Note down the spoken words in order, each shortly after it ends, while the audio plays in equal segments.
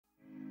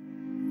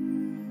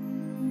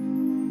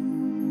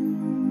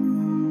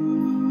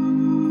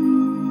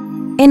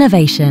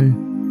Innovation.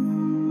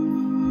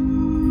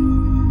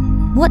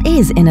 What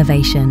is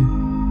innovation?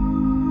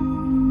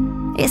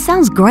 It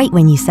sounds great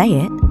when you say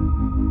it,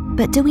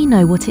 but do we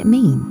know what it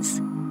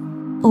means?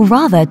 Or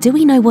rather, do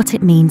we know what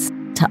it means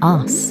to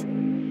us?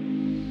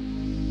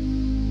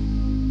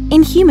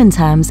 In human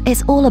terms,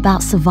 it's all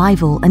about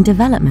survival and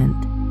development.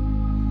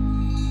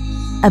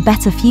 A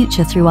better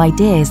future through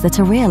ideas that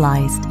are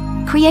realized,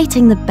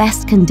 creating the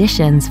best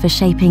conditions for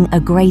shaping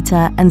a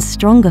greater and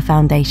stronger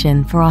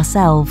foundation for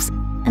ourselves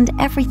and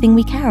everything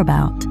we care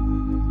about.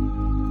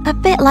 A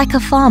bit like a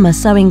farmer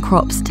sowing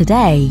crops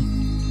today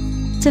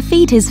to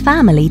feed his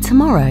family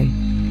tomorrow,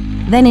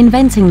 then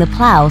inventing the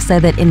plough so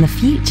that in the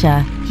future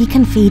he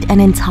can feed an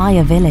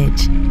entire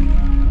village.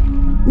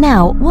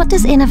 Now, what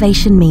does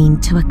innovation mean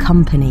to a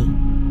company?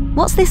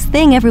 What's this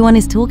thing everyone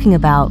is talking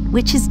about,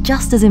 which is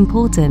just as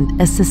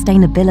important as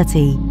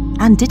sustainability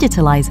and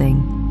digitalizing?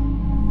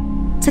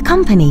 To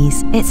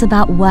companies, it's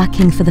about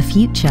working for the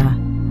future,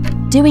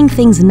 doing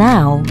things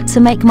now to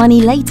make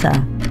money later,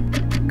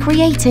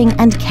 creating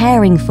and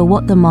caring for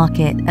what the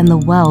market and the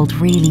world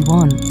really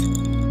want.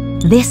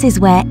 This is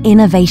where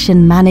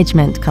innovation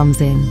management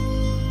comes in.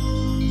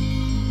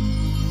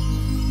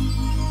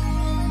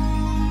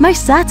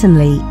 Most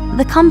certainly,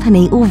 the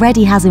company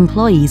already has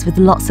employees with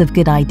lots of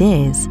good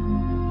ideas.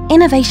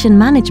 Innovation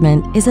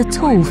management is a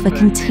tool for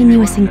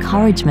continuous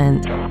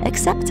encouragement,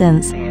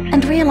 acceptance,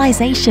 and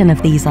realization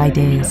of these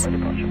ideas.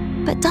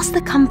 But does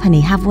the company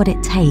have what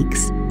it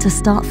takes to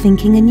start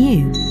thinking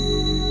anew?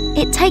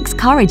 It takes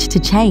courage to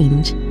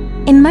change.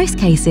 In most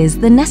cases,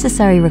 the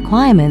necessary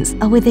requirements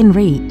are within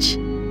reach.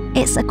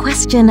 It's a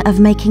question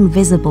of making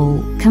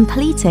visible,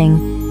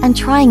 completing, and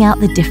trying out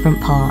the different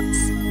parts.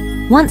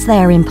 Once they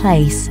are in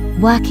place,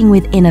 working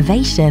with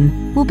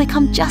innovation will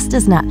become just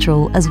as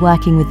natural as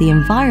working with the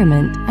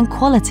environment and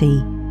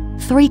quality.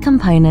 Three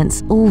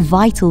components all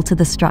vital to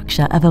the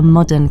structure of a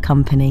modern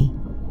company.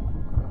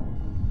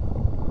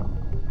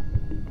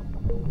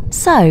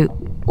 So,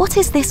 what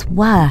is this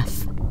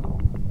worth?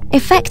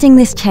 Effecting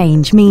this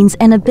change means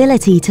an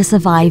ability to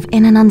survive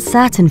in an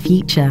uncertain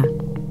future.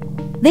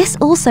 This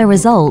also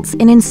results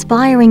in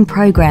inspiring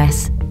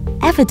progress,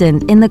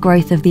 evident in the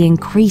growth of the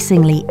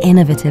increasingly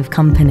innovative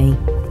company.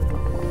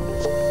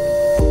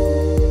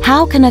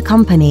 How can a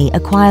company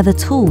acquire the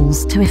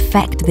tools to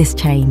effect this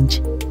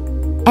change?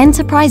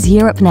 Enterprise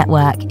Europe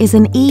Network is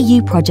an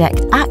EU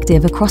project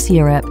active across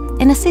Europe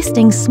in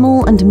assisting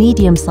small and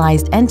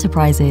medium-sized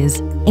enterprises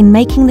in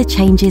making the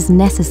changes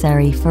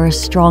necessary for a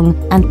strong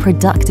and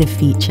productive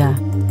future.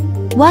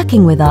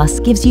 Working with us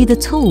gives you the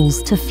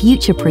tools to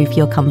future-proof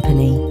your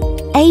company.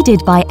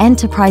 Aided by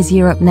Enterprise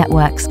Europe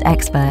Network's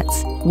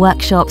experts,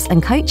 workshops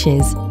and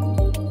coaches,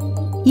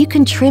 you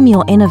can trim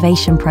your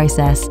innovation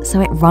process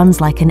so it runs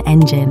like an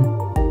engine.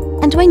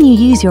 And when you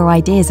use your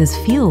ideas as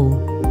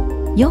fuel,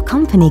 your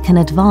company can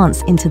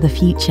advance into the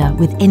future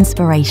with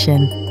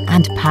inspiration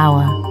and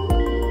power.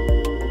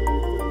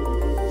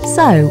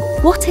 So,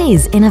 what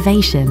is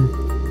innovation?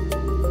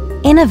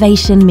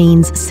 Innovation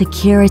means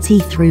security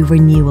through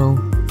renewal.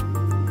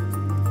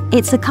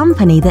 It's a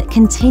company that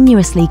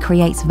continuously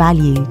creates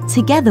value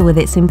together with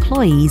its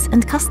employees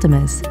and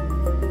customers.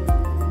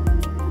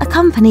 A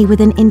company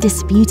with an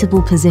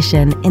indisputable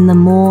position in the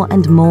more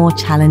and more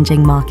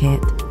challenging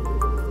market.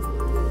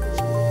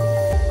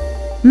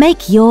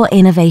 Make your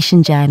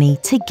innovation journey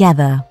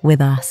together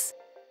with us.